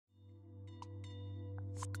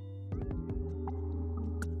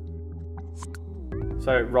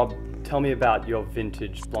So Rob, tell me about your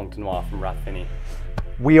vintage Blanc de Noirs from Rathfinny.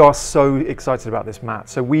 We are so excited about this, Matt.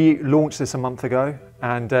 So we launched this a month ago,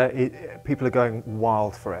 and people are going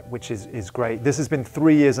wild for it, which is great. This has been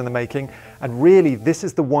 3 years in the making, and really this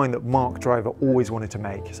is the wine that Mark Driver always wanted to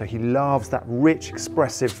make. So he loves that rich,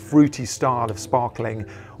 expressive, fruity style of sparkling,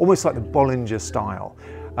 almost like the Bollinger style.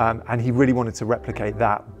 And he really wanted to replicate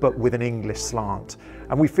that, but with an English slant.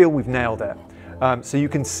 And we feel we've nailed it. So you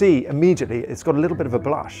can see immediately it's got a little bit of a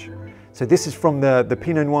blush. So this is from the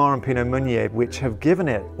Pinot Noir and Pinot Meunier, which have given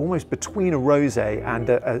it almost between a rosé and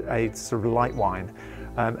a sort of light wine,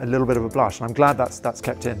 a little bit of a blush. And I'm glad that's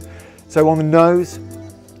kept in. So on the nose,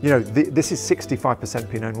 you know, this is 65%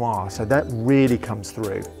 Pinot Noir, so that really comes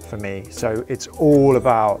through for me. So it's all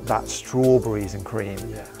about that strawberries and cream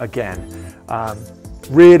again.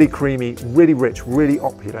 Really creamy, really rich, really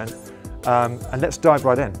opulent. And let's dive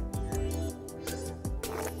right in.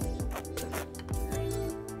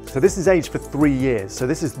 So this is aged for 3 years, so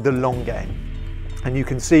this is the long game. And you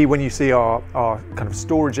can see when you see our kind of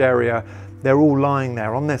storage area, they're all lying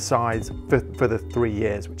there on their sides for the 3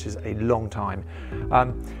 years, which is a long time.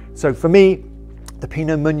 So for me, the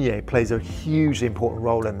Pinot Meunier plays a hugely important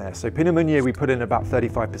role in this. So Pinot Meunier, we put in about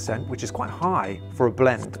 35%, which is quite high for a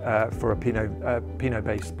blend, for a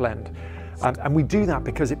Pinot-based blend. And we do that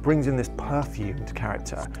because it brings in this perfumed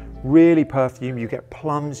character. Really perfumed, you get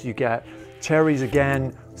plums, you get cherries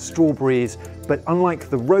again, strawberries, but unlike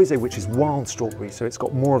the rosé, which is wild strawberries, so it's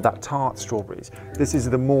got more of that tart strawberries. This is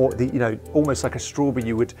you know, almost like a strawberry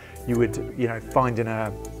you would find in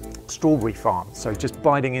a strawberry farm. So just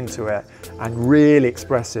biting into it, and really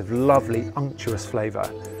expressive, lovely, unctuous flavour.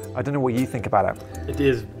 I don't know what you think about it. It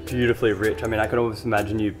is beautifully rich. I mean, I could almost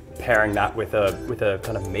imagine you pairing that with a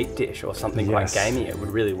kind of meat dish or something quite gamey. It would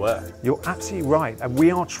really work. You're absolutely right, and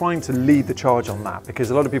we are trying to lead the charge on that,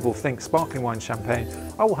 because a lot of people think sparkling wine champagne,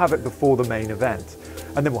 I will have it before the main event,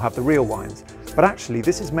 and then we'll have the real wines. But actually,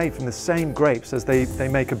 this is made from the same grapes as they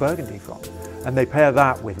make a Burgundy from. And they pair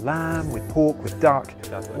that with lamb, with pork, with duck.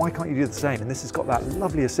 Exactly. Why can't you do the same? And this has got that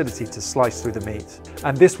lovely acidity to slice through the meat.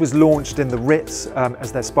 And this was launched in the Ritz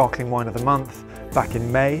as their sparkling wine of the month back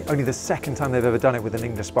in May. Only the second time they've ever done it with an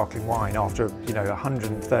English sparkling wine after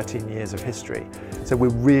 113 years of history. So we're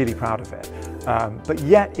really proud of it. But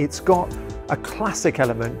yet it's got a classic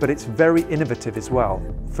element, but it's very innovative as well.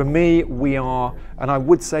 For me, we are, and I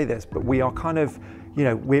would say this, but we are kind of,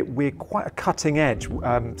 we're quite a cutting edge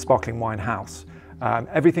sparkling wine house.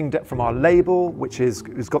 Everything from our label, which has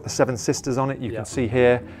got the 7 Sisters on it, you can see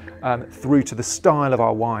here, through to the style of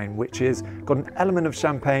our wine, which is got an element of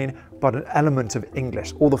champagne, but an element of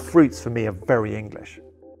English. All the fruits for me are very English.